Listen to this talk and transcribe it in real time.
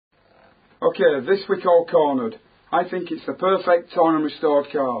Okay, this we call cornered. I think it's the perfect torn and restored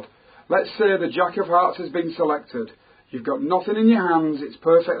card. Let's say the Jack of Hearts has been selected. You've got nothing in your hands, it's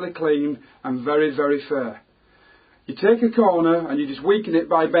perfectly clean and very, very fair. You take a corner and you just weaken it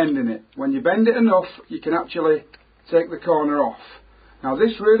by bending it. When you bend it enough, you can actually take the corner off. Now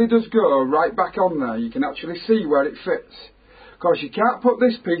this really does go right back on there. You can actually see where it fits. Of course, you can't put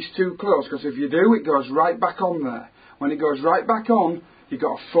this piece too close, because if you do, it goes right back on there. When it goes right back on, you've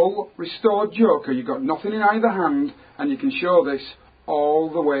got a full restored joker. You've got nothing in either hand, and you can show this all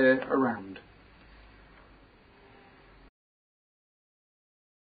the way around.